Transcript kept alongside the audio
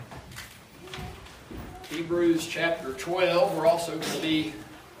Hebrews chapter 12. We're also going to be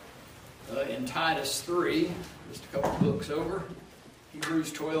in Titus 3, just a couple books over.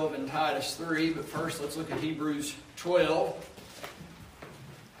 Hebrews 12 and Titus 3, but first let's look at Hebrews 12,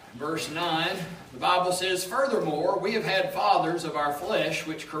 verse 9. The Bible says, "Furthermore, we have had fathers of our flesh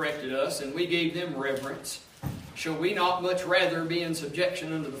which corrected us, and we gave them reverence. Shall we not much rather be in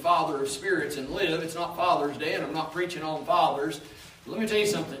subjection unto the Father of spirits and live?" It's not Father's Day, and I'm not preaching on fathers. But let me tell you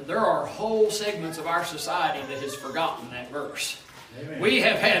something. There are whole segments of our society that has forgotten that verse. Amen. We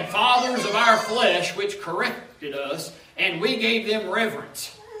have had fathers of our flesh which corrected us, and we gave them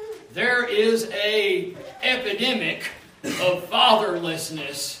reverence. There is an epidemic of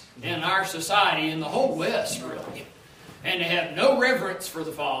fatherlessness in our society, in the whole West, really. And they have no reverence for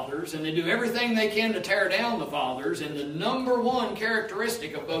the fathers, and they do everything they can to tear down the fathers. And the number one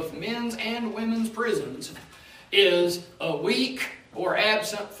characteristic of both men's and women's prisons is a weak or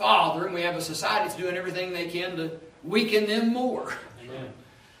absent father, and we have a society that's doing everything they can to weaken them more. Amen.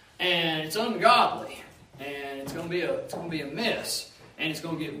 And it's ungodly, and it's going to be a mess, and it's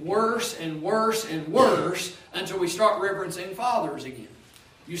going to get worse and worse and worse until we start reverencing fathers again.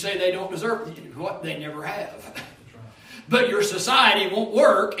 You say they don't deserve it. What? They never have. But your society won't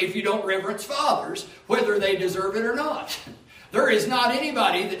work if you don't reverence fathers, whether they deserve it or not. There is not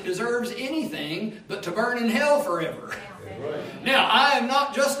anybody that deserves anything but to burn in hell forever. Now, I am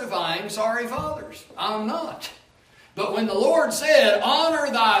not justifying sorry fathers. I'm not. But when the Lord said,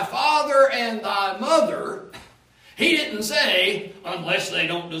 "Honor thy father and thy mother," He didn't say, "unless they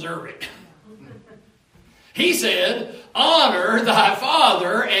don't deserve it." He said, "Honor thy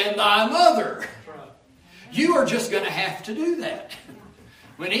father and thy mother." You are just going to have to do that.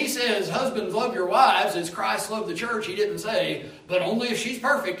 When He says, "Husbands, love your wives as Christ loved the church," He didn't say, "but only if she's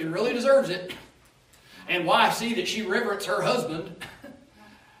perfect and really deserves it. And wife, see that she reverence her husband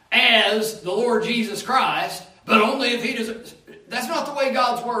as the Lord Jesus Christ, but only if he deserves." That's not the way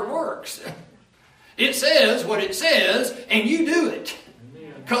God's Word works. It says what it says, and you do it.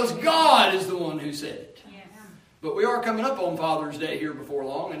 Because God is the one who said it. But we are coming up on Father's Day here before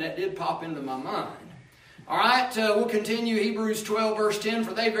long, and that did pop into my mind. All right, we'll continue Hebrews 12, verse 10.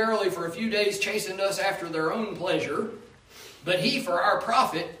 "For they verily for a few days chastened us after their own pleasure, but He for our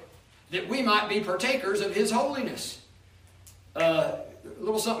profit, that we might be partakers of His holiness." A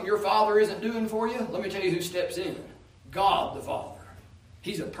little something your father isn't doing for you, let me tell you who steps in. God the Father.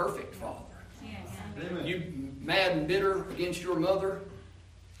 He's a perfect Father. Amen. You mad and bitter against your mother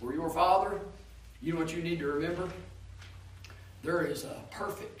or your father, you know what you need to remember? There is a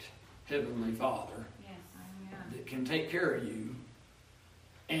perfect Heavenly Father that can take care of you.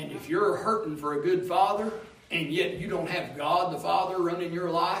 And if you're hurting for a good father, and yet you don't have God the Father running your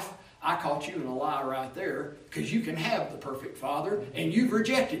life, I caught you in a lie right there, because you can have the perfect Father, and you've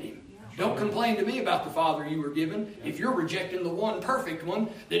rejected Him. Don't complain to me about the Father you were given if you're rejecting the one perfect one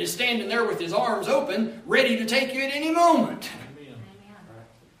that is standing there with His arms open, ready to take you at any moment. Amen.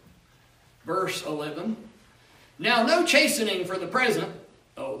 Verse 11. "Now no chastening for the present."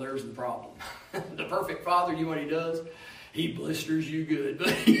 Oh, there's the problem. The perfect Father, you know what He does? He blisters you good.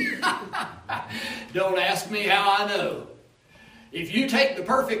 Don't ask me how I know. If you take the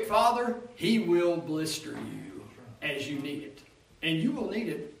perfect Father, He will blister you as you need it. And you will need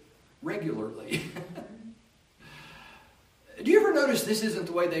it regularly. Do you ever notice this isn't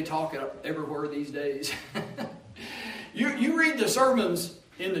the way they talk everywhere these days? You read the sermons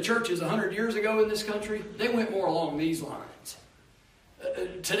in the churches 100 years ago in this country, they went more along these lines.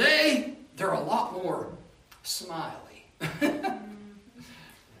 Today, they're a lot more smiley.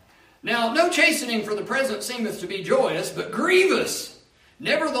 "Now, no chastening for the present seemeth to be joyous, but grievous.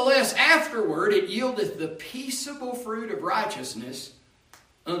 Nevertheless, afterward it yieldeth the peaceable fruit of righteousness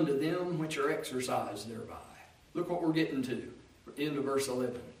unto them which are exercised thereby." Look what we're getting to. Into verse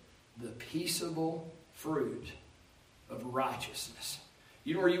 11. The peaceable fruit of righteousness.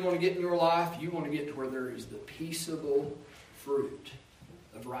 You know where you want to get in your life? You want to get to where there is the peaceable fruit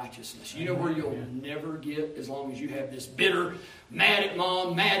of righteousness. You know where you'll never get as long as you have this bitter, mad at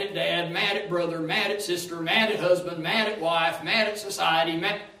mom, mad at dad, mad at brother, mad at sister, mad at husband, mad at wife, mad at society.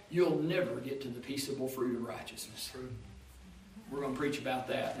 You'll never get to the peaceable fruit of righteousness. We're going to preach about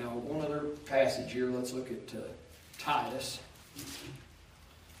that. Now, one other passage here. Let's look at Titus.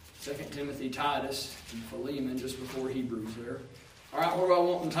 2 Timothy, Titus, and Philemon, just before Hebrews there. All right, what do I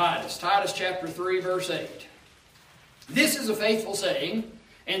want in Titus? Titus chapter 3, verse 8. "This is a faithful saying,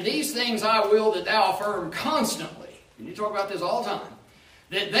 and these things I will that thou affirm constantly." And you talk about this all the time.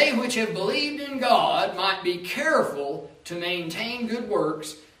 "That they which have believed in God might be careful to maintain good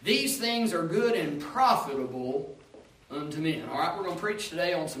works. These things are good and profitable unto men." All right, we're going to preach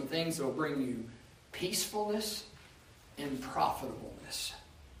today on some things that will bring you peacefulness and profitableness.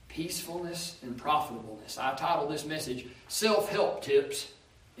 Peacefulness and profitableness. I titled this message, Self-Help Tips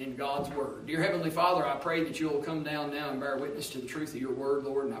in God's Word. Dear Heavenly Father, I pray that you'll come down now and bear witness to the truth of your Word,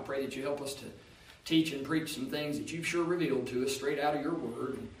 Lord, and I pray that you help us to teach and preach some things that you've sure revealed to us straight out of your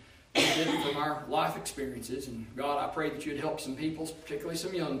Word, and we did it from our life experiences. And God, I pray that you'd help some people, particularly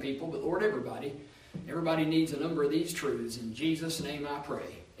some young people, but Lord, everybody. Everybody needs a number of these truths. In Jesus' name I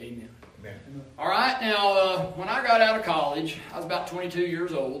pray. Amen. Amen. All right, now, when I got out of college, I was about 22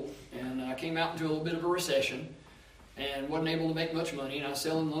 years old, and I came out into a little bit of a recession and wasn't able to make much money, and I was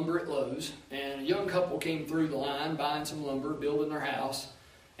selling lumber at Lowe's, and a young couple came through the line buying some lumber, building their house,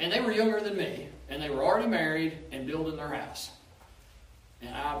 and they were younger than me, and they were already married and building their house.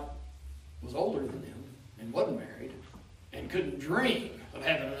 And I was older than them and wasn't married and couldn't dream of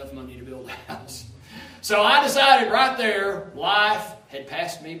having enough money to build a house. So I decided right there, life had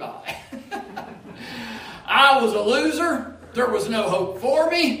passed me by. I was a loser. There was no hope for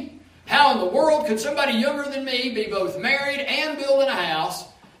me. How in the world could somebody younger than me be both married and building a house,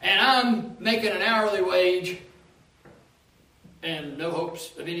 and I'm making an hourly wage and no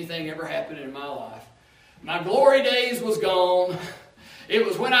hopes of anything ever happening in my life? My glory days was gone. It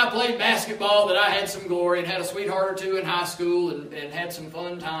was when I played basketball that I had some glory and had a sweetheart or two in high school and had some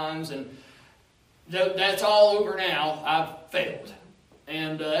fun times, and that's all over now. I've failed.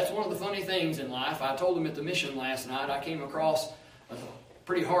 And that's one of the funny things in life. I told them at the mission last night, I came across a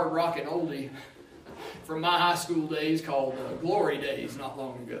pretty hard rockin' oldie from my high school days called Glory Days not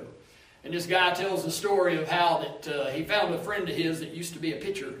long ago. And this guy tells the story of how that he found a friend of his that used to be a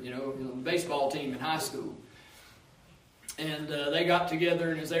pitcher, on the baseball team in high school. And they got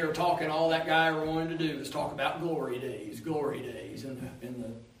together, and as they were talking, all that guy ever wanted to do was talk about glory days. And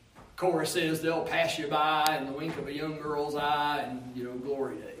the chorus says, they'll pass you by in the wink of a young girl's eye, and,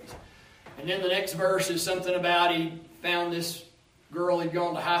 glory days. And then the next verse is something about he found this girl he'd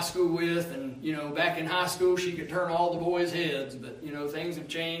gone to high school with, and, back in high school she could turn all the boys' heads, but, things have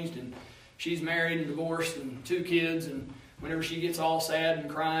changed, and she's married and divorced and 2 kids, and whenever she gets all sad and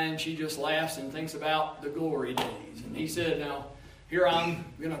crying, she just laughs and thinks about the glory days. And he said, now, here I'm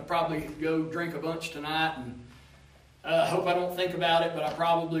going to probably go drink a bunch tonight, and hope I don't think about it, but I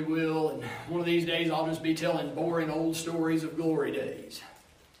probably will. And one of these days I'll just be telling boring old stories of glory days.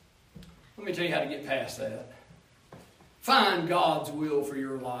 Let me tell you how to get past that. Find God's will for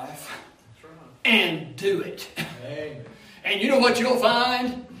your life and do it. Amen. And you know what you'll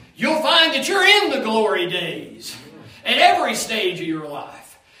find? You'll find that you're in the glory days at every stage of your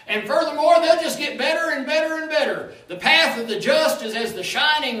life. And furthermore, they'll just get better and better and better. The path of the just is as the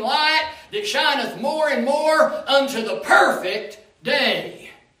shining light that shineth more and more unto the perfect day.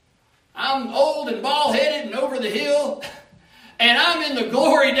 I'm old and bald-headed and over the hill, and I'm in the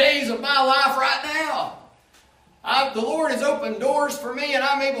glory days of my life right now. The Lord has opened doors for me, and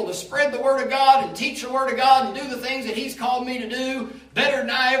I'm able to spread the Word of God and teach the Word of God and do the things that He's called me to do better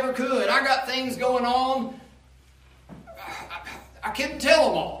than I ever could. I got things going on. I couldn't tell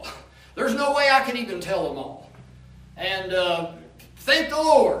them all. There's no way I can even tell them all. And thank the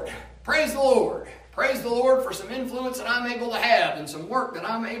Lord. Praise the Lord. Praise the Lord for some influence that I'm able to have and some work that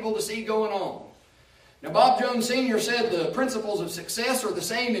I'm able to see going on. Now, Bob Jones Sr. said the principles of success are the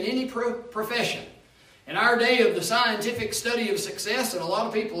same in any profession. In our day of the scientific study of success, and a lot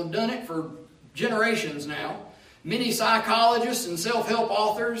of people have done it for generations now, many psychologists and self-help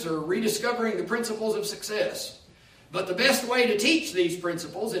authors are rediscovering the principles of success. But the best way to teach these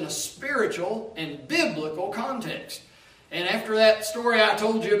principles in a spiritual and biblical context. And after that story I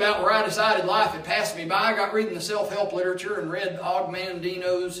told you about where I decided life had passed me by, I got reading the self-help literature and read Og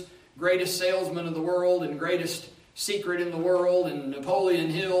Mandino's Greatest Salesman of the World and Greatest Secret in the World, and Napoleon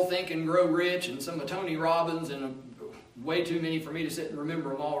Hill, Think and Grow Rich, and some of Tony Robbins, and way too many for me to sit and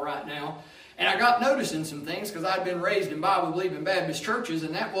remember them all right now. And I got noticing some things because I'd been raised in Bible-believing Baptist churches,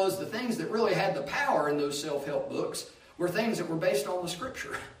 and that was the things that really had the power in those self-help books were things that were based on the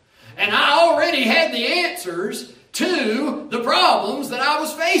Scripture. And I already had the answers to the problems that I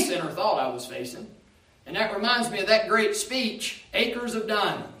was facing, or thought I was facing. And that reminds me of that great speech, Acres of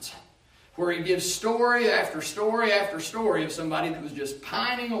Diamonds, where he gives story after story after story of somebody that was just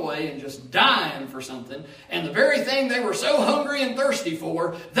pining away and just dying for something. And the very thing they were so hungry and thirsty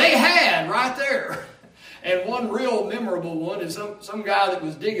for, they had right there. And one real memorable one is some guy that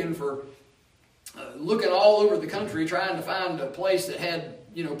was digging for, looking all over the country trying to find a place that had,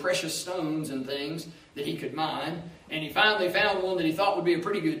 precious stones and things that he could mine. And he finally found one that he thought would be a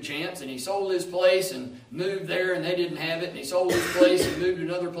pretty good chance, and he sold his place and moved there, and they didn't have it. And he sold his place and moved to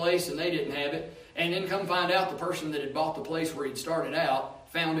another place, and they didn't have it. And then come find out the person that had bought the place where he'd started out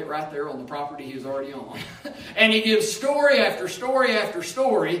found it right there on the property he was already on. And he gives story after story after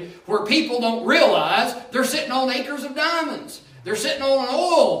story where people don't realize they're sitting on acres of diamonds. They're sitting on an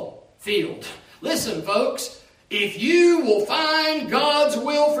oil field. Listen, folks, if you will find God's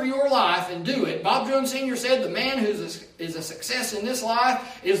will for your life and do it, Bob Jones Sr. said the man who is a success in this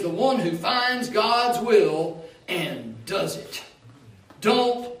life is the one who finds God's will and does it.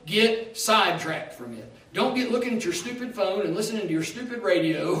 Don't get sidetracked from it. Don't get looking at your stupid phone and listening to your stupid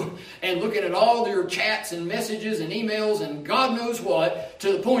radio and looking at all your chats and messages and emails and God knows what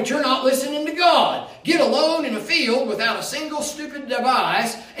to the point you're not listening to God. Get alone in a field without a single stupid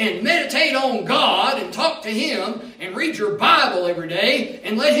device and meditate on God and talk to Him and read your Bible every day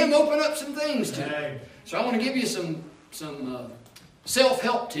and let Him open up some things to you. So I want to give you some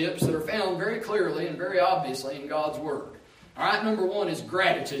self-help tips that are found very clearly and very obviously in God's Word. All right, number one is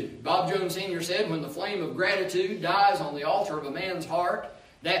gratitude. Bob Jones Sr. said, when the flame of gratitude dies on the altar of a man's heart,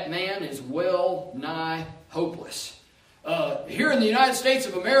 that man is well nigh hopeless. Here in the United States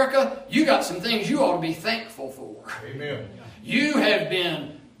of America, you got some things you ought to be thankful for. Amen. You have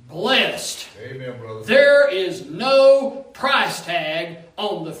been blessed. Amen, brother. There is no price tag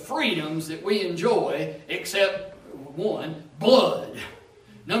on the freedoms that we enjoy except one, blood.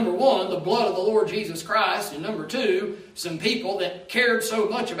 Number one, the blood of the Lord Jesus Christ. And number two, some people that cared so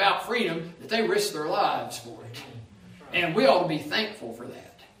much about freedom that they risked their lives for it. And we ought to be thankful for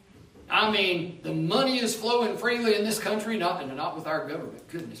that. I mean, the money is flowing freely in this country, not with our government.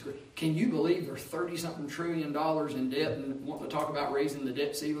 Goodness gracious. Can you believe they're $30-something trillion in debt and wanting to talk about raising the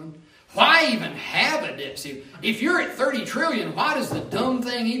debt ceiling? Why even have a debt ceiling? If you're at $30 trillion, why does the dumb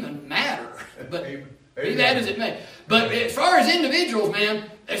thing even matter? But be that as it may. But as far as individuals, man,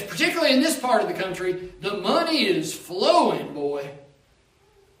 particularly in this part of the country, the money is flowing, boy.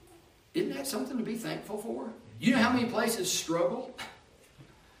 Isn't that something to be thankful for? You know how many places struggle?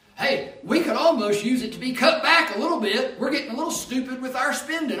 Hey, we could almost use it to be cut back a little bit. We're getting a little stupid with our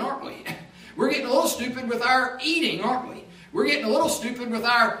spending, aren't we? We're getting a little stupid with our eating, aren't we? We're getting a little stupid with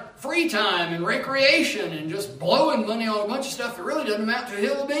our free time and recreation and just blowing money on a bunch of stuff that really doesn't amount to a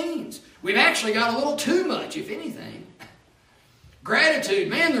hill of beans. We've actually got a little too much, if anything. Gratitude.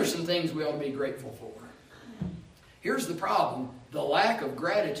 Man, there's some things we ought to be grateful for. Here's the problem. The lack of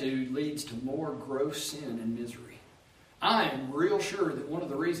gratitude leads to more gross sin and misery. I am real sure that one of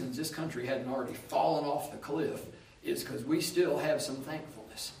the reasons this country hadn't already fallen off the cliff is because we still have some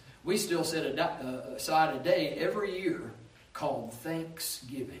thankfulness. We still set aside a day every year called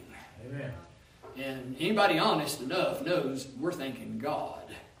Thanksgiving. Amen. And anybody honest enough knows we're thanking God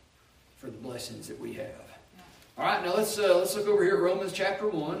for the blessings that we have. All right, now let's look over here at Romans chapter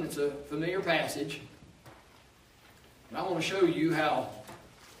 1. It's a familiar passage. And I want to show you how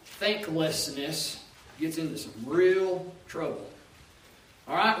thanklessness gets into some real trouble.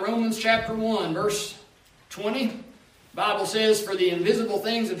 All right, Romans chapter 1, verse 20. The Bible says, "For the invisible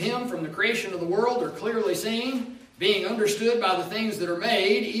things of Him from the creation of the world are clearly seen, being understood by the things that are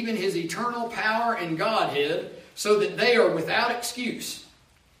made, even His eternal power and Godhead, so that they are without excuse.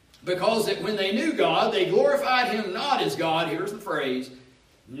 Because that when they knew God, they glorified Him not as God," here's the phrase,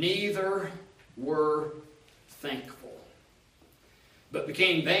 "neither were thankful, but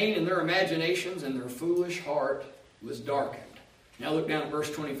became vain in their imaginations, and their foolish heart was darkened." Now look down at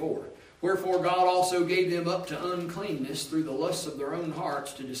verse 24. "Wherefore God also gave them up to uncleanness through the lusts of their own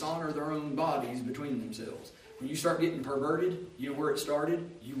hearts, to dishonor their own bodies between themselves." When you start getting perverted, you know where it started?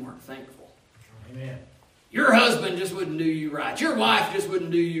 You weren't thankful. Amen. Your husband just wouldn't do you right. Your wife just wouldn't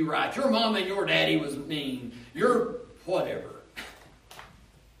do you right. Your mom and your daddy was mean. Your whatever.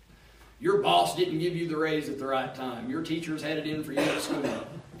 Your boss didn't give you the raise at the right time. Your teachers had it in for you at school.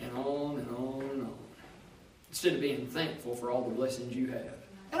 And on and on and on. Instead of being thankful for all the blessings you have.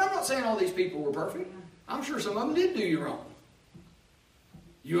 And I'm not saying all these people were perfect. I'm sure some of them did do you wrong.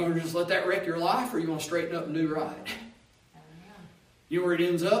 You want to just let that wreck your life, or you want to straighten up and do right? You know where it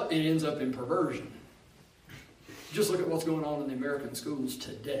ends up? It ends up in perversion. Just look at what's going on in the American schools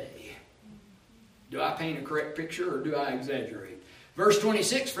today. Do I paint a correct picture, or do I exaggerate? Verse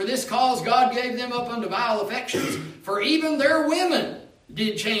 26, "For this cause God gave them up unto vile affections, for even their women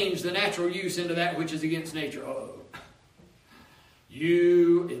did change the natural use into that which is against nature." Oh,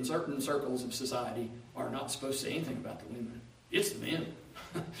 you, in certain circles of society, are not supposed to say anything about the women. It's the men.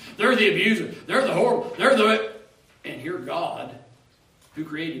 They're the abuser. They're the horrible. And here God, who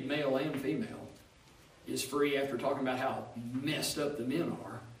created male and female, is free, after talking about how messed up the men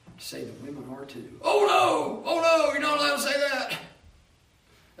are, to say the women are too. Oh no, you're not allowed to say that.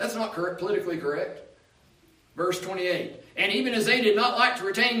 That's not correct, politically correct. Verse 28, And even as they did not like to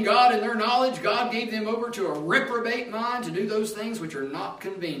retain God in their knowledge, God gave them over to a reprobate mind to do those things which are not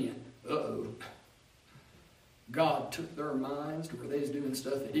convenient. Uh-oh. God took their minds to where they was doing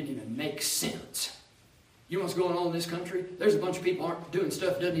stuff that didn't even make sense. You know what's going on in this country? There's a bunch of people aren't doing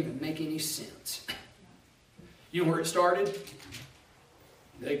stuff that doesn't even make any sense. You know where it started?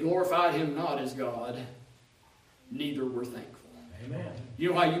 They glorified Him not as God, neither were thankful. Amen. You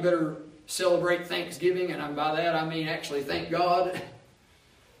know why you better celebrate Thanksgiving, and by that I mean actually thank God?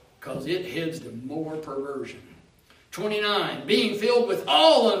 Because it heads to more perversion. 29, being filled with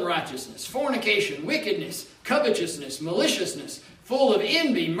all unrighteousness, fornication, wickedness, covetousness, maliciousness, full of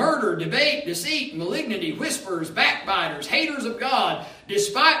envy, murder, debate, deceit, malignity, whisperers, backbiters, haters of God,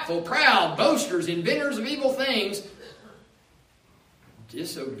 despiteful, proud, boasters, inventors of evil things,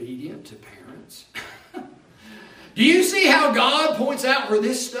 disobedient to parents. Do you see how God points out where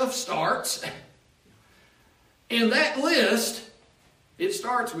this stuff starts? In that list, it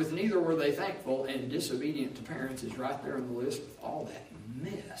starts with neither were they thankful, and disobedient to parents is right there on the list with all that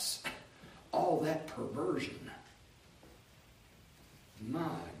mess, all that perversion. My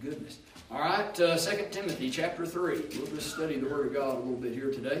goodness. All right, 2 Timothy chapter 3. We'll just study the Word of God a little bit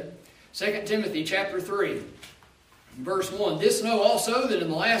here today. 2 Timothy chapter 3, verse 1. This know also that in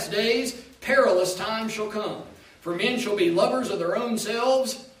the last days perilous times shall come. For men shall be lovers of their own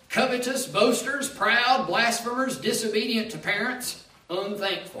selves, covetous, boasters, proud, blasphemers, disobedient to parents,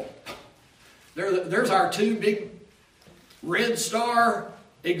 unthankful. There's our two big red star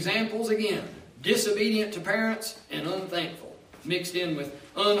examples again. Disobedient to parents and unthankful. Mixed in with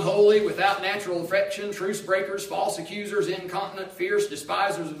unholy, without natural affection, truce breakers, false accusers, incontinent, fierce,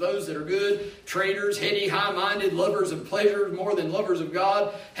 despisers of those that are good, traitors, heady, high-minded, lovers of pleasures more than lovers of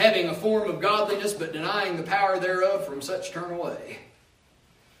God, having a form of godliness but denying the power thereof, from such turn away.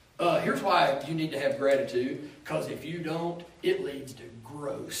 Here's why you need to have gratitude, because if you don't, it leads to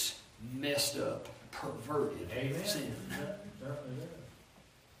gross, messed up, perverted sin.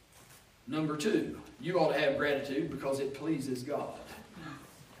 Number 2, you ought to have gratitude because it pleases God.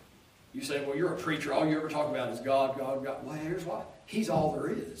 You say, well, you're a preacher. All you ever talk about is God, God, God. Well, here's why. He's all there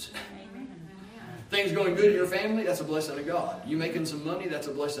is. Things going good in your family, that's a blessing of God. You making some money, that's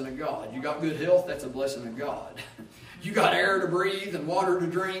a blessing of God. You got good health, that's a blessing of God. You got air to breathe and water to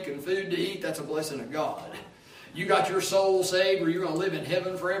drink and food to eat, that's a blessing of God. You got your soul saved, or you're going to live in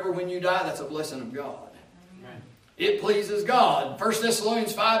heaven forever when you die, that's a blessing of God. It pleases God. 1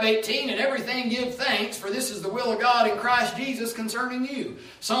 Thessalonians 5:18, and everything give thanks, for this is the will of God in Christ Jesus concerning you.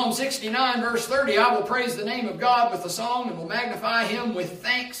 Psalm 69 verse 30, I will praise the name of God with a song, and will magnify Him with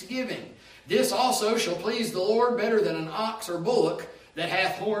thanksgiving. This also shall please the Lord better than an ox or bullock that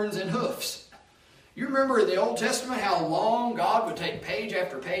hath horns and hoofs. You remember in the Old Testament how long God would take page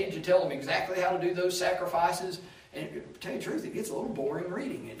after page to tell them exactly how to do those sacrifices? And to tell you the truth, it gets a little boring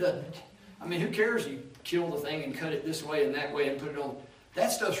reading, it doesn't. I mean, who cares? You kill the thing and cut it this way and that way and put it on.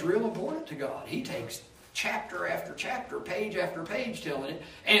 That stuff's real important to God. He takes chapter after chapter, page after page telling it.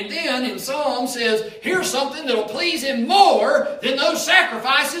 And then in Psalm says, here's something that'll please Him more than those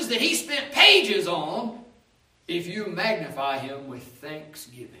sacrifices that He spent pages on, if you magnify Him with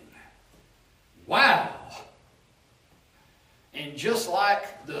thanksgiving. Wow. And just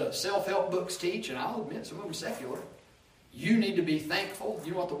like the self-help books teach, and I'll admit some of them are secular, you need to be thankful.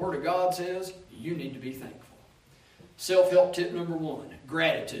 You know what the Word of God says? You need to be thankful. Self-help tip number 1,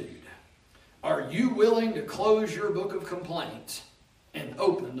 gratitude. Are you willing to close your book of complaints and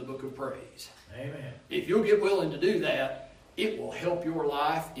open the book of praise? Amen. If you'll get willing to do that, it will help your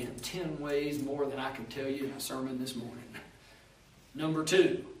life in 10 ways more than I can tell you in a sermon this morning. Number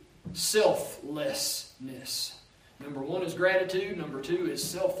 2, selflessness. Number 1 is gratitude. Number 2 is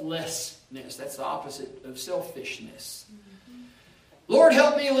selflessness. That's the opposite of selfishness. Lord,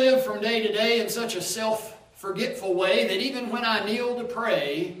 help me live from day to day in such a self-forgetful way that even when I kneel to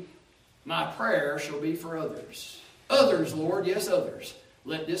pray, my prayer shall be for others. Others, Lord, yes, others.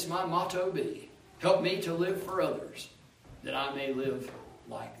 Let this my motto be. Help me to live for others, that I may live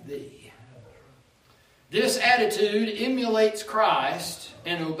like Thee. This attitude emulates Christ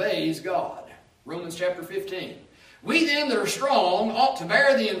and obeys God. Romans chapter 15. We then that are strong ought to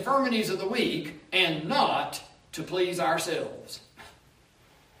bear the infirmities of the weak, and not to please ourselves.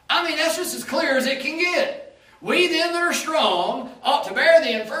 I mean, that's just as clear as it can get. We then that are strong ought to bear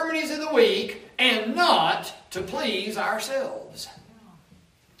the infirmities of the weak, and not to please ourselves.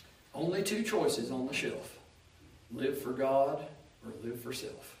 Only 2 choices on the shelf. Live for God or live for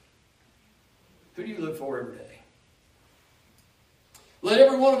self. Who do you live for every day? Let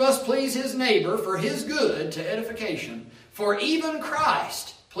every one of us please his neighbor for his good to edification. For even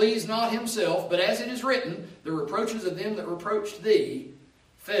Christ pleased not himself, but as it is written, the reproaches of them that reproached thee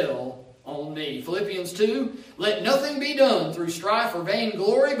fell on me. Philippians 2, let nothing be done through strife or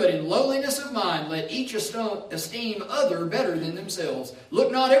vainglory, but in lowliness of mind let each esteem other better than themselves.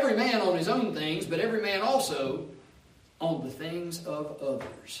 Look not every man on his own things, but every man also on the things of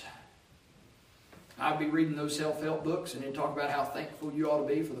others. I'd be reading those self-help books and then talk about how thankful you ought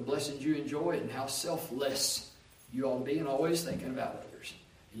to be for the blessings you enjoy and how selfless you ought to be and always thinking about others.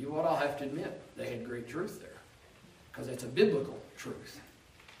 And you know what? I'll have to admit, they had great truth there because it's a biblical truth.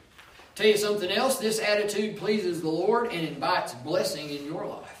 Tell you something else, this attitude pleases the Lord and invites blessing in your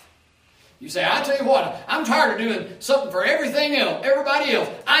life. You say, I tell you what, I'm tired of doing something for everything else, everybody else.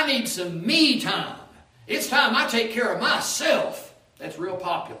 I need some me time. It's time I take care of myself. That's real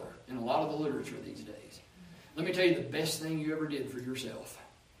popular in a lot of the literature these days. Let me tell you the best thing you ever did for yourself.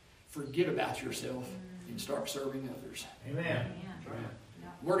 Forget about yourself and start serving others. Amen.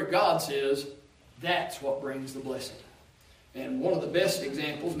 The Word of God says that's what brings the blessing. And one of the best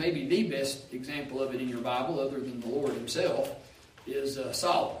examples, maybe the best example of it in your Bible, other than the Lord himself, is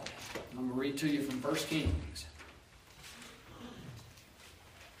Solomon. I'm going to read to you from 1 Kings.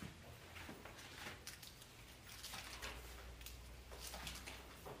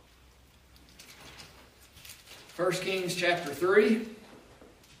 First Kings chapter 3,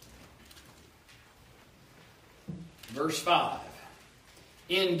 verse 5.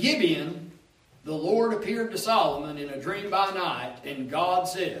 In Gibeon, the Lord appeared to Solomon in a dream by night, and God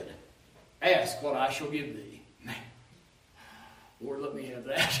said, ask what I shall give thee. Man, Lord, let me have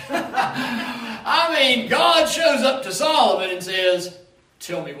that. I mean, God shows up to Solomon and says,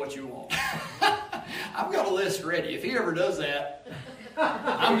 tell me what you want. I've got a list ready. If he ever does that,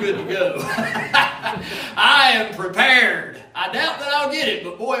 I'm good to go. I am prepared. I doubt that I'll get it,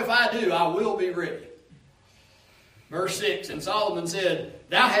 but boy, if I do, I will be ready. Verse 6, and Solomon said,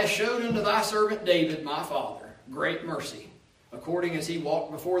 thou hast showed unto thy servant David, my father, great mercy, according as he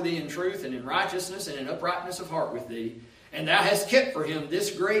walked before thee in truth and in righteousness and in uprightness of heart with thee. And thou hast kept for him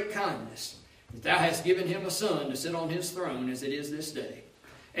this great kindness, that thou hast given him a son to sit on his throne as it is this day.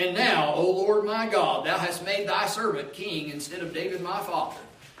 And now, O Lord my God, thou hast made thy servant king instead of David my father.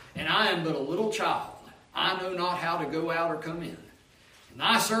 And I am but a little child. I know not how to go out or come in. And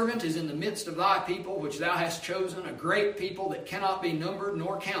thy servant is in the midst of thy people, which thou hast chosen, a great people that cannot be numbered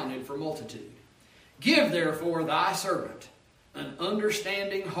nor counted for multitude. Give therefore thy servant an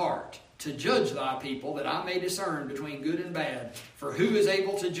understanding heart to judge thy people, that I may discern between good and bad. For who is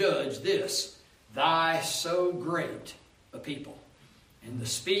able to judge this, thy so great a people? And the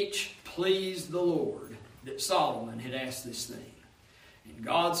speech pleased the Lord, that Solomon had asked this thing. And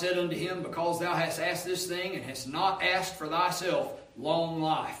God said unto him, because thou hast asked this thing, and hast not asked for thyself long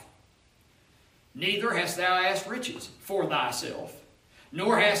life, neither hast thou asked riches for thyself,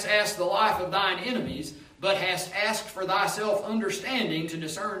 nor hast asked the life of thine enemies, but hast asked for thyself understanding to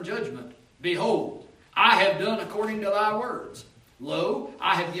discern judgment. Behold, I have done according to thy words. Lo,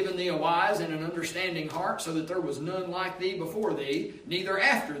 I have given thee a wise and an understanding heart, so that there was none like thee before thee, neither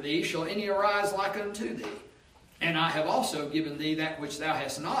after thee shall any arise like unto thee. And I have also given thee that which thou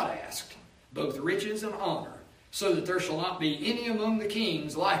hast not asked, both riches and honor, so that there shall not be any among the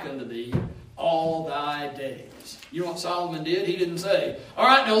kings like unto thee all thy days. You know what Solomon did? He didn't say, all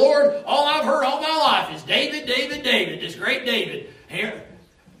right, now Lord, all I've heard all my life is David, David, David, this great David. Here,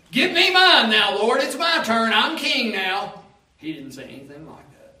 give me mine now, Lord. It's my turn. I'm king now. He didn't say anything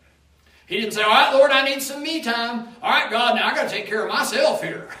like that. He didn't say, all right, Lord, I need some me time. All right, God, now I got to take care of myself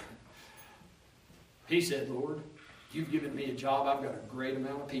here. He said, Lord, you've given me a job. I've got a great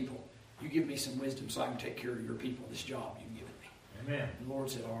amount of people. You give me some wisdom so I can take care of your people, this job you've given me. Amen. And the Lord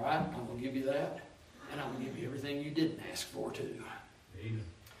said, all right, I'm going to give you that, and I'm going to give you everything you didn't ask for too. Amen.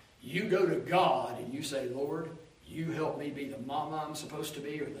 You go to God and you say, Lord, you help me be the mama I'm supposed to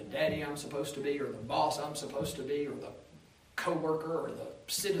be, or the daddy I'm supposed to be, or the boss I'm supposed to be, or the co-worker, or the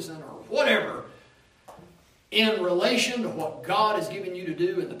citizen, or whatever, in relation to what God has given you to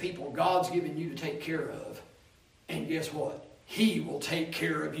do and the people God's given you to take care of. And guess what? He will take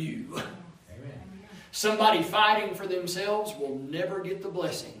care of you. Amen. Somebody fighting for themselves will never get the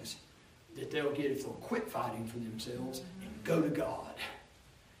blessings that they'll get if they'll quit fighting for themselves and go to God.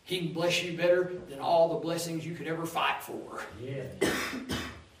 He can bless you better than all the blessings you could ever fight for. Yeah.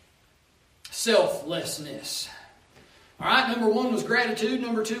 Selflessness. All right, number 1 was gratitude.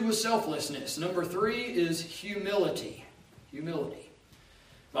 Number 2 was selflessness. Number 3 is humility. Humility.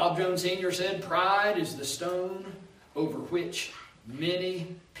 Bob Jones Sr. said, pride is the stone over which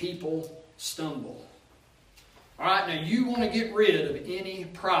many people stumble. All right, now you want to get rid of any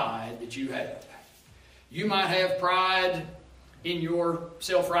pride that you have. You might have pride in your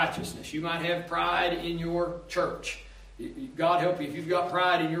self-righteousness. You might have pride in your church. God help you if you've got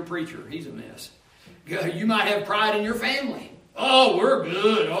pride in your preacher. He's a mess. You might have pride in your family. Oh, we're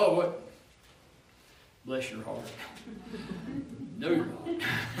good. Oh, what? Bless your heart. No, you're not.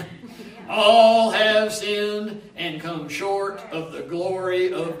 All have sinned and come short of the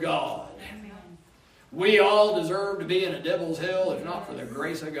glory of God. We all deserve to be in a devil's hell if not for the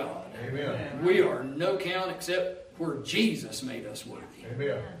grace of God. Amen. We are no count except where Jesus made us worthy.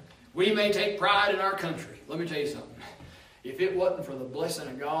 Amen. We may take pride in our country. Let me tell you something. If it wasn't for the blessing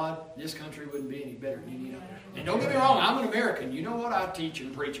of God, this country wouldn't be any better than any other. And don't get me wrong, I'm an American. You know what? I teach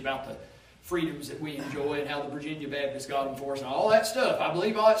and preach about the freedoms that we enjoy and how the Virginia Baptists got them for us and all that stuff. I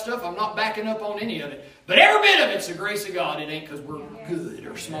believe all that stuff. I'm not backing up on any of it. But every bit of it's the grace of God. It ain't because we're good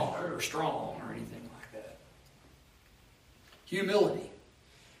or smart or strong or anything like that. Humility.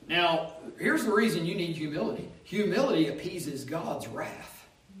 Now, here's the reason you need humility. Humility appeases God's wrath.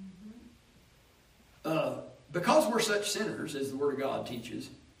 Because we're such sinners, as the Word of God teaches,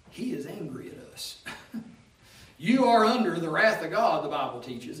 He is angry at us. You are under the wrath of God, the Bible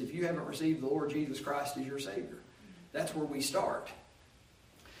teaches, if you haven't received the Lord Jesus Christ as your Savior. That's where we start.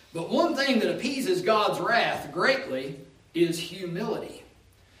 But one thing that appeases God's wrath greatly is humility.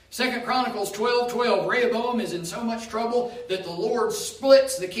 2 Chronicles 12:12, Rehoboam is in so much trouble that the Lord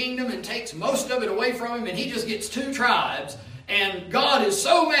splits the kingdom and takes most of it away from him, and he just gets 2 tribes. And God is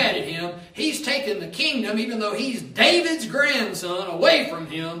so mad at him, He's taken the kingdom, even though he's David's grandson, away from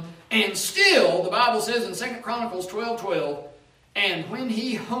him. And still, the Bible says in 2 Chronicles 12:12, and when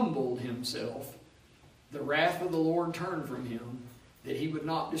he humbled himself, the wrath of the Lord turned from him, that He would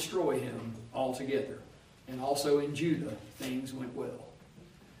not destroy him altogether. And also in Judah, things went well.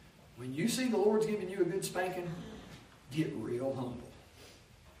 When you see the Lord's giving you a good spanking, get real humble.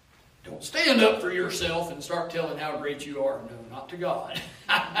 Don't stand up for yourself and start telling how great you are. No, not to God.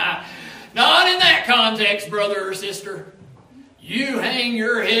 Not in that context, brother or sister. You hang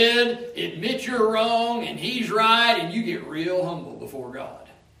your head, admit you're wrong, and He's right, and you get real humble before God.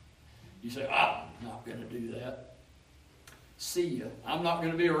 You say, I'm not going to do that. See ya. I'm not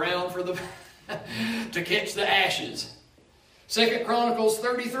going to be around for the to catch the ashes. 2 Chronicles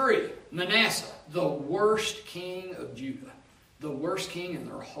 33, Manasseh, the worst king of Judah. The worst king in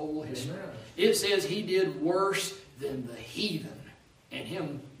their whole history. Amen. It says he did worse than the heathen. And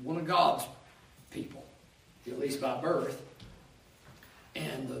him, one of God's people, at least by birth.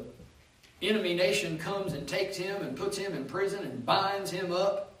 And the enemy nation comes and takes him and puts him in prison and binds him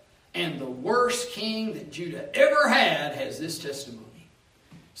up. And the worst king that Judah ever had has this testimony.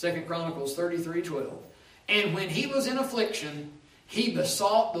 2 Chronicles 33:12. And when he was in affliction, he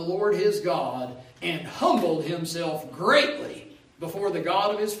besought the Lord his God and humbled himself greatly before the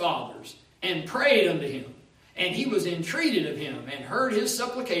God of his fathers, and prayed unto him. And he was entreated of him, and heard his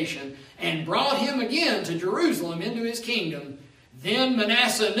supplication, and brought him again to Jerusalem into his kingdom. Then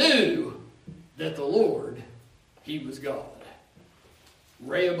Manasseh knew that the Lord, He was God.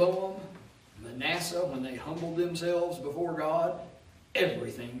 Rehoboam, Manasseh, when they humbled themselves before God,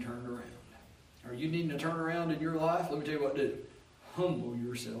 everything turned around. Are you needing to turn around in your life? Let me tell you what to do. Humble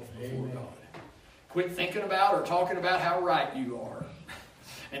yourself before God. Quit thinking about or talking about how right you are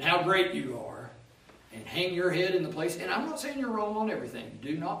and how great you are, and hang your head in the place. And I'm not saying you're wrong on everything.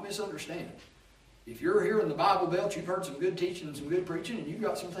 Do not misunderstand. If you're here in the Bible Belt, you've heard some good teaching and some good preaching, and you've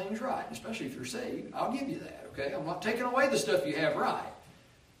got some things right, especially if you're saved, I'll give you that, okay? I'm not taking away the stuff you have right.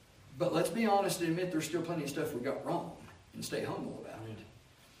 But let's be honest and admit there's still plenty of stuff we got wrong, and stay humble about it.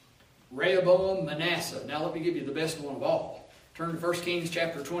 Rehoboam, Manasseh. Now let me give you the best one of all. Turn to 1 Kings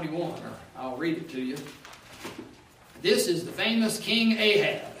chapter 21, or I'll read it to you. This is the famous King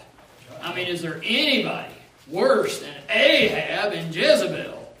Ahab. I mean, is there anybody worse than Ahab and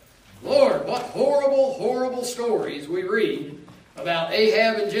Jezebel? Lord, what horrible, horrible stories we read about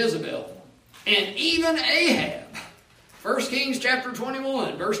Ahab and Jezebel. And even Ahab. 1 Kings chapter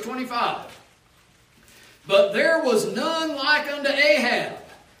 21, verse 25. But there was none like unto Ahab,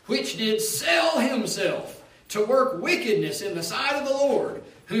 which did sell himself to work wickedness in the sight of the Lord,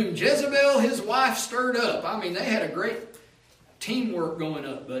 whom Jezebel his wife stirred up. I mean, they had a great teamwork going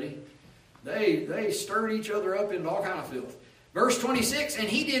up, buddy. They stirred each other up into all kind of filth. Verse 26, and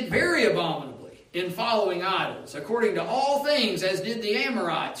he did very abominably in following idols, according to all things as did the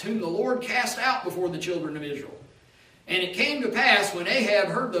Amorites, whom the Lord cast out before the children of Israel. And it came to pass, when Ahab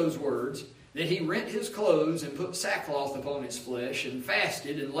heard those words, that he rent his clothes and put sackcloth upon his flesh, and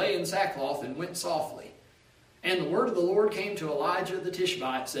fasted, and lay in sackcloth, and went softly. And the word of the Lord came to Elijah the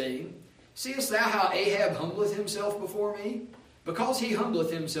Tishbite, saying, Seest thou how Ahab humbleth himself before me? Because he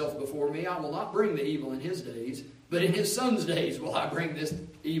humbleth himself before me, I will not bring the evil in his days, but in his son's days will I bring this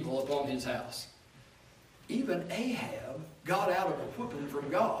evil upon his house. Even Ahab got out of a whipping from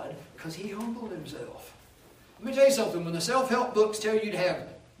God because he humbled himself. Let me tell you something. When the self-help books tell you to have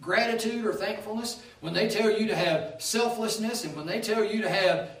gratitude or thankfulness, when they tell you to have selflessness, and when they tell you to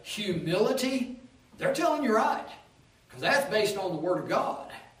have humility, they're telling you right. Because that's based on the Word of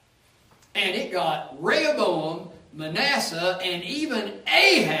God. And it got Rehoboam, Manasseh, and even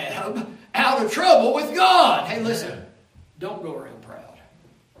Ahab out of trouble with God. Hey, listen, don't go around proud.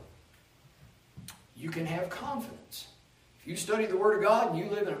 You can have confidence. If you study the Word of God and you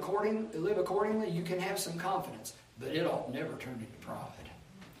live accordingly, you can have some confidence. But it ought never turn into pride.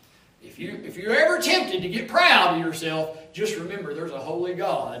 If you're ever tempted to get proud of yourself, just remember there's a holy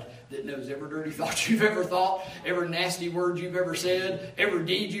God that knows every dirty thought you've ever thought, every nasty word you've ever said, every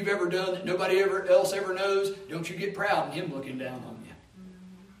deed you've ever done that nobody else ever knows. Don't you get proud in Him looking down on you.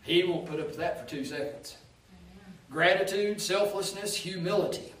 He won't put up with that for 2 seconds. Gratitude, selflessness,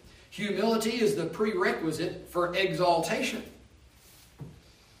 humility. Humility is the prerequisite for exaltation.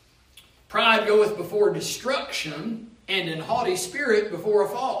 Pride goeth before destruction, and an haughty spirit before a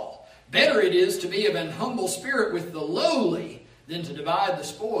fall. Better it is to be of an humble spirit with the lowly than to divide the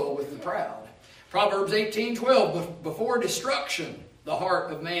spoil with the proud. Proverbs 18:12, before destruction the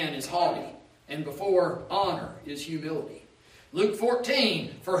heart of man is haughty, and before honor is humility. Luke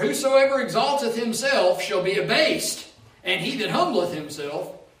 14, for whosoever exalteth himself shall be abased, and he that humbleth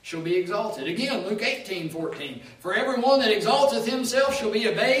himself shall be exalted. Again, Luke 18:14, for everyone that exalteth himself shall be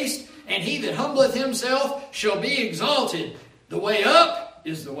abased, and he that humbleth himself shall be exalted. The way up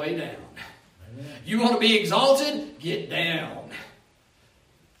is the way down. Amen. You want to be exalted? Get down.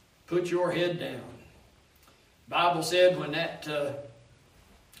 Put your head down. The Bible said when that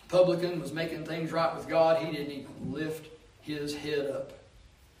publican was making things right with God, he didn't even lift his head up,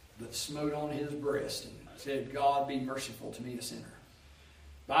 but smote on his breast and said, God, be merciful to me, a sinner.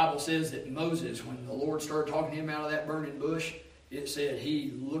 The Bible says that Moses, when the Lord started talking to him out of that burning bush, it said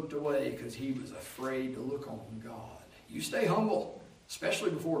he looked away because he was afraid to look on God. You stay humble,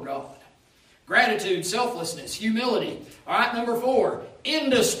 especially before God. Gratitude, selflessness, humility. All right, number 4,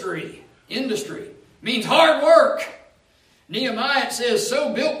 industry. Industry means hard work. Nehemiah, it says,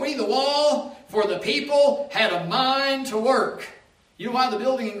 so built we the wall, for the people had a mind to work. You know why the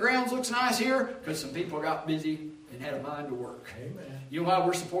building and grounds looks nice here? Because some people got busy and had a mind to work. Amen. You know why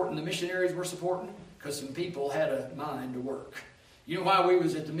we're supporting the missionaries we're supporting? Because some people had a mind to work. You know why we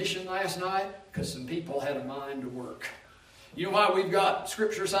was at the mission last night? Because some people had a mind to work. You know why we've got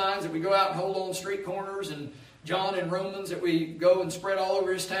scripture signs that we go out and hold on street corners, and John and Romans that we go and spread all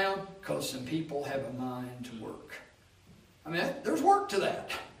over this town? Because some people have a mind to work. I mean, there's work to that.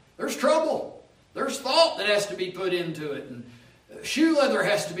 There's trouble. There's thought that has to be put into it. And shoe leather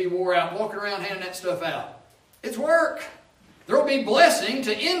has to be wore out, walking around handing that stuff out. It's work. There will be blessing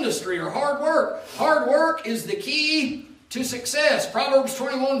to industry or hard work. Hard work is the key to success. Proverbs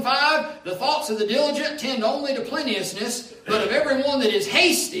 21:5, the thoughts of the diligent tend only to plenteousness, but of everyone that is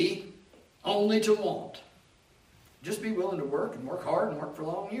hasty, only to want. Just be willing to work and work hard and work for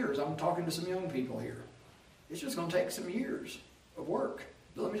long years. I'm talking to some young people here. It's just going to take some years of work.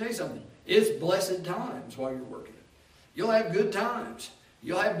 But let me tell you something. It's blessed times while you're working. You'll have good times.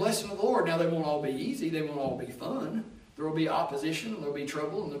 You'll have blessing of the Lord. Now, they won't all be easy. They won't all be fun. There will be opposition, and there will be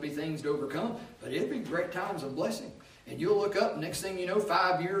trouble, and there will be things to overcome. But it'll be great times of blessing. And you'll look up, and next thing you know,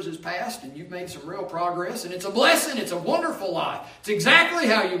 5 years has passed, and you've made some real progress. And it's a blessing. It's a wonderful life. It's exactly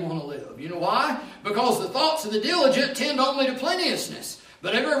how you want to live. You know why? Because the thoughts of the diligent tend only to plenteousness.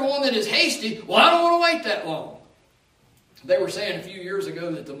 But everyone that is hasty, well, I don't want to wait that long. They were saying a few years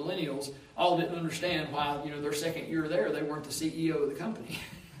ago that the millennials all didn't understand why, their second year there, they weren't the CEO of the company.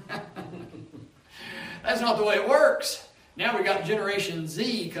 That's not the way it works. Now we got Generation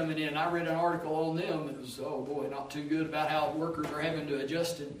Z coming in. I read an article on them. It was, not too good about how workers are having to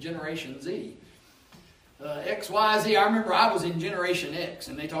adjust to Generation Z. X, Y, Z. I remember I was in Generation X,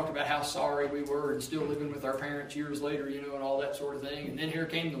 and they talked about how sorry we were and still living with our parents years later, and all that sort of thing. And then here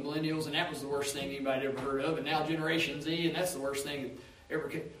came the millennials, and that was the worst thing anybody had ever heard of. And now Generation Z, and that's the worst thing that ever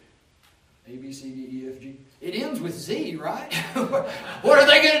came. A, B, C, D, E, F, G. It ends with Z, right? What are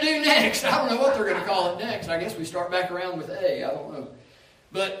they going to do next? I don't know what they're going to call it next. I guess we start back around with A. I don't know.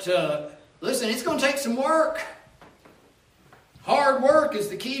 But listen, it's going to take some work. Hard work is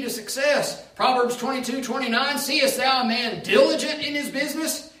the key to success. Proverbs 22:29, seest thou a man diligent in his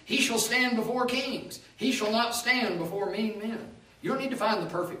business? He shall stand before kings. He shall not stand before mean men. You don't need to find the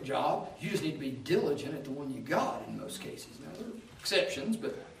perfect job. You just need to be diligent at the one you got in most cases. Now, there are exceptions,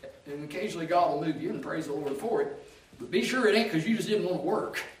 but occasionally God will move you, and praise the Lord for it. But be sure it ain't because you just didn't want to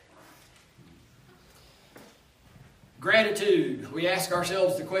work. Gratitude. We ask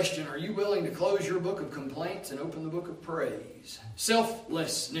ourselves the question, are you willing to close your book of complaints and open the book of praise?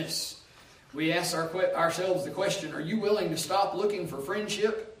 Selflessness. We ask ourselves the question, are you willing to stop looking for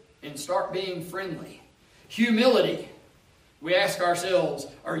friendship and start being friendly? Humility. We ask ourselves,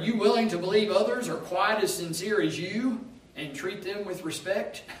 are you willing to believe others are quite as sincere as you and treat them with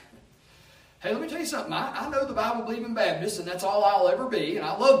respect? Hey, let me tell you something. I know the Bible-believing Baptists, and that's all I'll ever be, and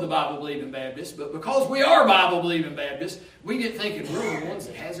I love the Bible-believing Baptists, but because we are Bible-believing Baptists, we get thinking we're the ones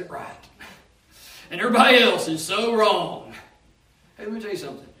that has it right. And everybody else is so wrong. Hey, let me tell you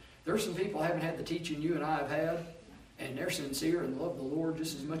something. There's some people who haven't had the teaching you and I have had, and they're sincere and love the Lord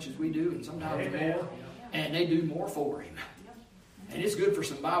just as much as we do, and sometimes more, and they do more for Him. And it's good for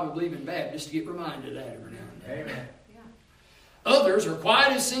some Bible-believing Baptists to get reminded of that every now and then. Amen. Others are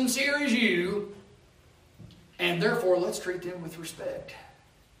quite as sincere as you, and therefore let's treat them with respect.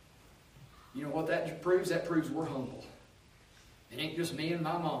 You know what that proves? That proves we're humble. It ain't just me and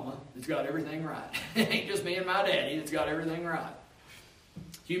my mama that's got everything right. It ain't just me and my daddy that's got everything right.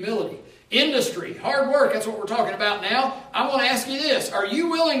 Humility. Industry. Hard work. That's what we're talking about now. I want to ask you this. Are you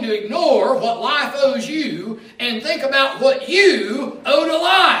willing to ignore what life owes you and think about what you owe to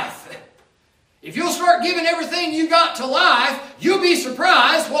life? If you'll start giving everything you got to life, you'll be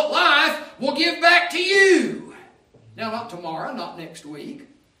surprised what life will give back to you. Now, not tomorrow, not next week,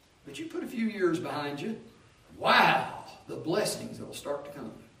 but you put a few years behind you. Wow, the blessings that will start to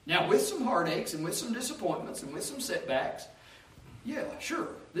come. Now, with some heartaches and with some disappointments and with some setbacks, yeah, sure,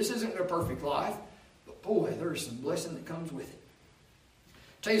 this isn't a perfect life, but boy, there's some blessing that comes with it.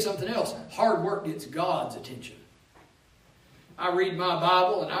 Tell you something else, hard work gets God's attention. I read my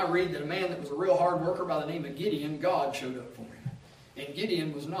Bible, and I read that a man that was a real hard worker by the name of Gideon, God showed up for him. And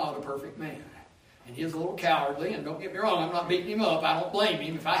Gideon was not a perfect man. And he was a little cowardly, and don't get me wrong, I'm not beating him up. I don't blame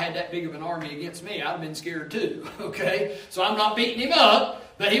him. If I had that big of an army against me, I'd have been scared too. Okay? So I'm not beating him up,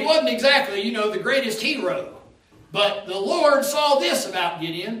 but he wasn't exactly, the greatest hero. But the Lord saw this about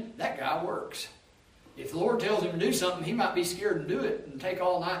Gideon. That guy works. If the Lord tells him to do something, he might be scared to do it and take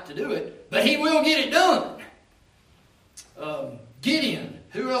all night to do it, but he will get it done. Gideon.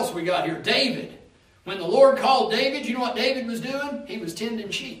 Who else we got here? David. When the Lord called David, you know what David was doing? He was tending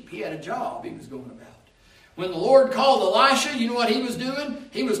sheep. He had a job he was going about. When the Lord called Elisha, you know what he was doing?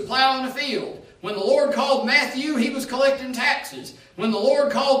 He was plowing a field. When the Lord called Matthew, he was collecting taxes. When the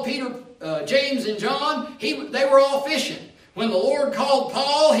Lord called Peter, James, and John, they were all fishing. When the Lord called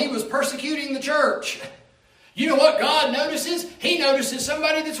Paul, he was persecuting the church. You know what God notices? He notices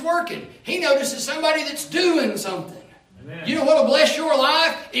somebody that's working. He notices somebody that's doing something. Amen. You know what will bless your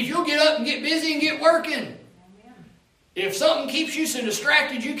life? If you'll get up and get busy and get working. Amen. If something keeps you so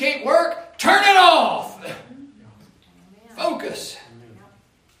distracted you can't work, turn it off. Amen. Focus. Amen.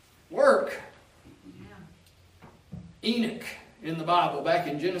 Work. Amen. Enoch in the Bible, back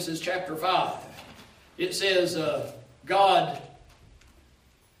in Genesis chapter 5, it says,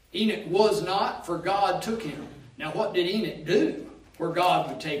 Enoch was not, for God took him. Now what did Enoch do where God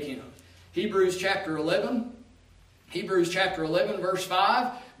would take him? Hebrews chapter 11 verse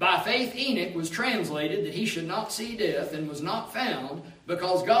 5, by faith Enoch was translated that he should not see death and was not found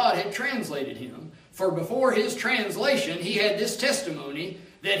because God had translated him. For before his translation he had this testimony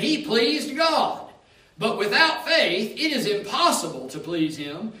that he pleased God. But without faith it is impossible to please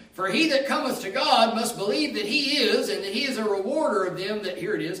him. For he that cometh to God must believe that he is, and that he is a rewarder of them that,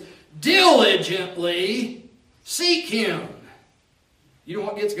 here it is, diligently seek him. You know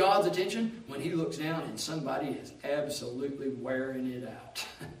what gets God's attention? When he looks down and somebody is absolutely wearing it out.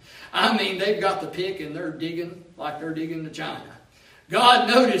 I mean, they've got the pick and they're digging like they're digging to China. God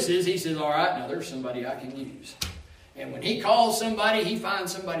notices, he says, all right, now there's somebody I can use. And when he calls somebody, he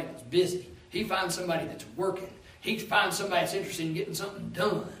finds somebody that's busy. He finds somebody that's working. He finds somebody that's interested in getting something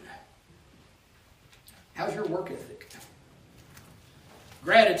done. How's your work ethic?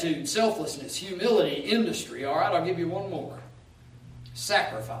 Gratitude, selflessness, humility, industry. All right, I'll give you one more.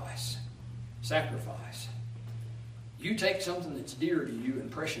 Sacrifice. Sacrifice. You take something that's dear to you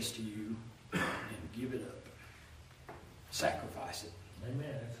and precious to you and give it up. Sacrifice it.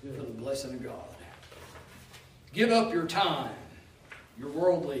 Amen. That's good. For the blessing of God. Give up your time, your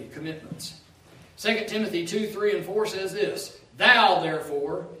worldly commitments. 2 Timothy 2, 3, and 4 says this, thou,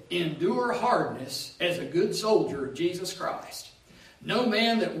 therefore, endure hardness as a good soldier of Jesus Christ. No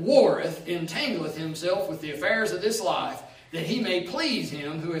man that warreth entangleth himself with the affairs of this life, that he may please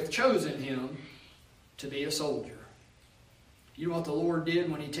him who hath chosen him to be a soldier. You know what the Lord did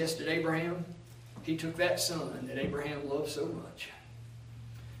when he tested Abraham? He took that son that Abraham loved so much,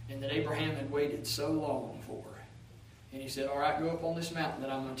 and that Abraham had waited so long for, And he said, all right, go up on this mountain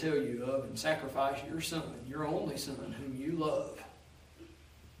that I'm going to tell you of and sacrifice your son, your only son, whom you love.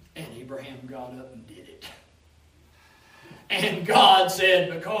 And Abraham got up and did it. And God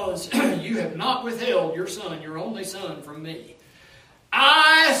said, because you have not withheld your son, your only son, from me,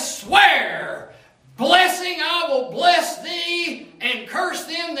 I swear, blessing I will bless thee, and curse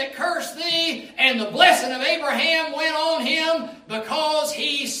them that curse thee. And the blessing of Abraham went on him because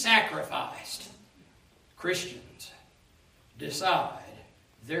he sacrificed. Christians, decide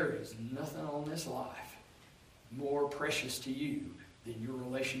there is nothing on this life more precious to you than your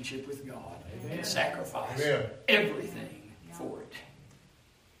relationship with God. Amen. And sacrifice everything for it.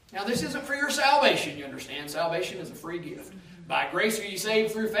 Now, this isn't for your salvation, you understand. Salvation is a free gift. By grace are you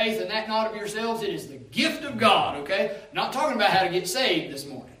saved through faith, and that not of yourselves. It is the gift of God, okay? Not talking about how to get saved this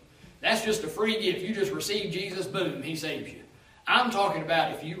morning. That's just a free gift. You just receive Jesus, boom, He saves you. I'm talking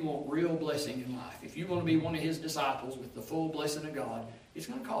about if you want real blessing in life, if you want to be one of His disciples with the full blessing of God, it's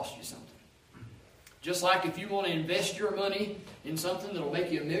going to cost you something. Just like if you want to invest your money in something that will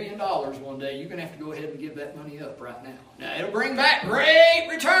make you $1 million one day, you're going to have to go ahead and give that money up right now. Now, it'll bring back great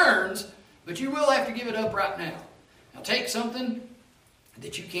returns, but you will have to give it up right now. Now, take something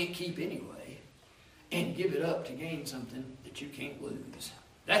that you can't keep anyway and give it up to gain something that you can't lose.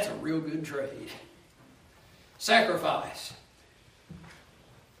 That's a real good trade. Sacrifice.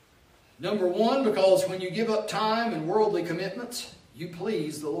 Number one, because when you give up time and worldly commitments, you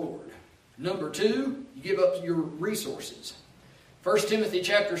please the Lord. Number two, you give up your resources. 1 Timothy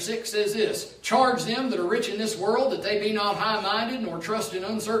chapter 6 says this, charge them that are rich in this world, that they be not high-minded, nor trust in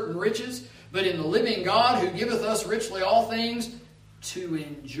uncertain riches, but in the living God, who giveth us richly all things, to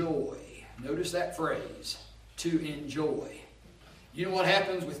enjoy. Notice that phrase, to enjoy. You know what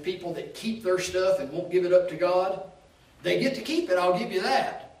happens with people that keep their stuff and won't give it up to God? They get to keep it, I'll give you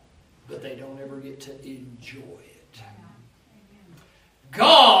that. But they don't ever get to enjoy it.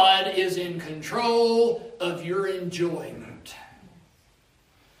 God is in control of your enjoyment.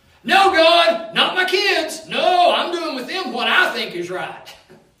 No, God, not my kids. No, I'm doing with them what I think is right.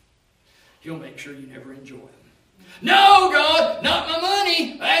 He'll make sure you never enjoy them. No, God, not my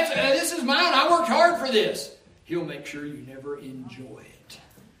money. This is mine. I worked hard for this. He'll make sure you never enjoy it.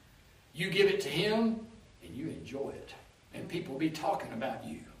 You give it to Him and you enjoy it. And people will be talking about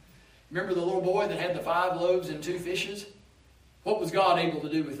you. Remember the little boy that had the 5 loaves and 2 fishes? What was God able to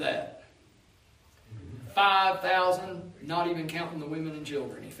do with that? 5,000, not even counting the women and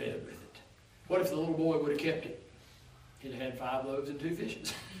children He fed with it. What if the little boy would have kept it? He'd have had 5 loaves and 2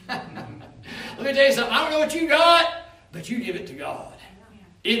 fishes. Let me tell you something. I don't know what you got, but you give it to God.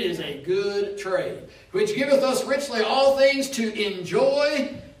 It is a good trade, which giveth us richly all things to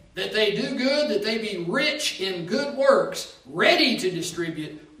enjoy, that they do good, that they be rich in good works, ready to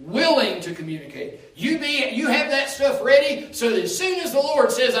distribute, willing to communicate. You have that stuff ready, so that as soon as the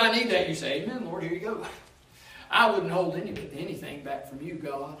Lord says, I need that, you say, amen, Lord, here you go. I wouldn't hold anything back from you,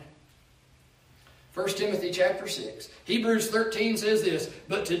 God. 1 Timothy chapter 6. Hebrews 13 says this,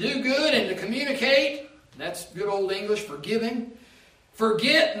 but to do good and to communicate, that's good old English for giving,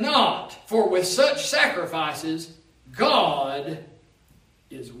 forget not, for with such sacrifices, God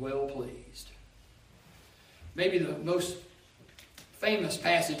is well pleased. Maybe the most famous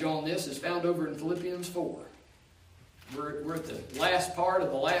passage on this is found over in Philippians 4. We're at the last part of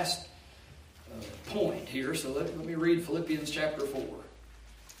the last point here, so let me read Philippians chapter 4.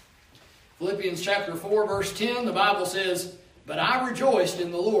 Philippians chapter 4, verse 10, the Bible says, but I rejoiced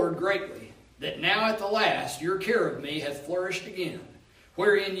in the Lord greatly, that now at the last your care of me hath flourished again,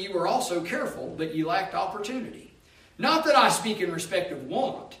 wherein ye were also careful, but ye lacked opportunity. Not that I speak in respect of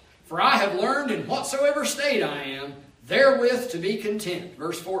want, for I have learned in whatsoever state I am, therewith to be content.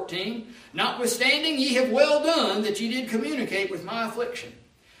 Verse 14, notwithstanding ye have well done that ye did communicate with my affliction.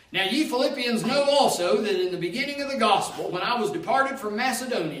 Now ye Philippians know also that in the beginning of the gospel, when I was departed from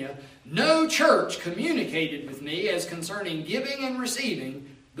Macedonia, no church communicated with me as concerning giving and receiving,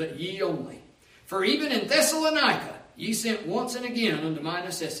 but ye only. For even in Thessalonica ye sent once and again unto my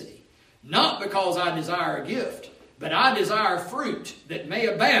necessity, not because I desire a gift, but I desire fruit that may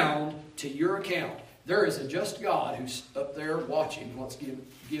abound to your account. There is a just God who's up there watching what's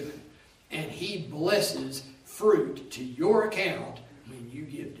given. And He blesses fruit to your account when you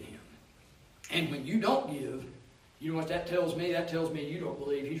give to Him. And when you don't give, you know what that tells me? That tells me you don't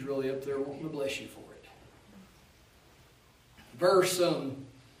believe He's really up there wanting to bless you for it. Verse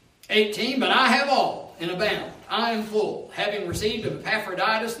 18, but I have all and abound. I am full, having received of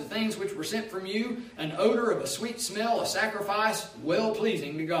Epaphroditus the things which were sent from you, an odor of a sweet smell, a sacrifice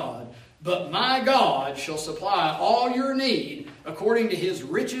well-pleasing to God. But my God shall supply all your need according to His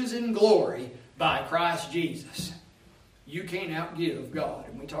riches in glory by Christ Jesus. You can't outgive God.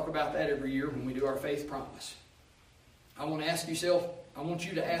 And we talk about that every year when we do our faith promise. I want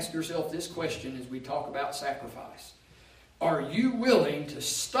you to ask yourself this question as we talk about sacrifice. Are you willing to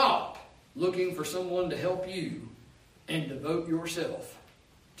stop looking for someone to help you and devote yourself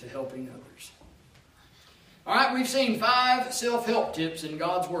to helping others? All right, we've seen 5 self-help tips in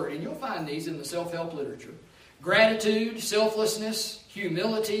God's Word, and you'll find these in the self-help literature. Gratitude, selflessness,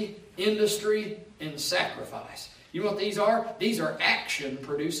 humility, industry, and sacrifice. You know what these are? These are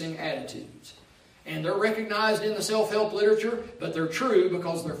action-producing attitudes. And they're recognized in the self-help literature, but they're true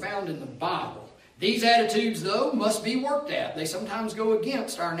because they're found in the Bible. These attitudes, though, must be worked at. They sometimes go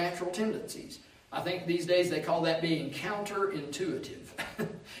against our natural tendencies. I think these days they call that being counterintuitive.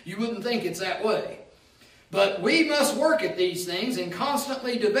 You wouldn't think it's that way. But we must work at these things and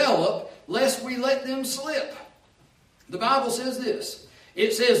constantly develop, lest we let them slip. The Bible says this.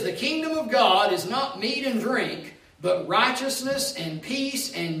 It says, the kingdom of God is not meat and drink, but righteousness and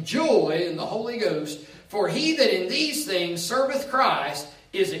peace and joy in the Holy Ghost. For he that in these things serveth Christ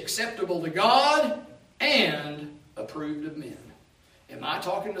is acceptable to God and approved of men. Am I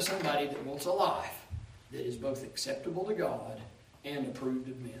talking to somebody that wants a life that is both acceptable to God and approved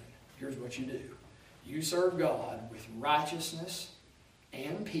of men? Here's what you do. You serve God with righteousness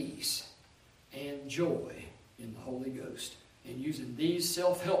and peace and joy in the Holy Ghost. And using these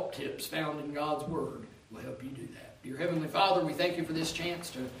self-help tips found in God's Word will help you do that. Dear Heavenly Father, we thank you for this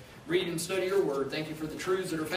chance to read and study your Word. Thank you for the truths that are found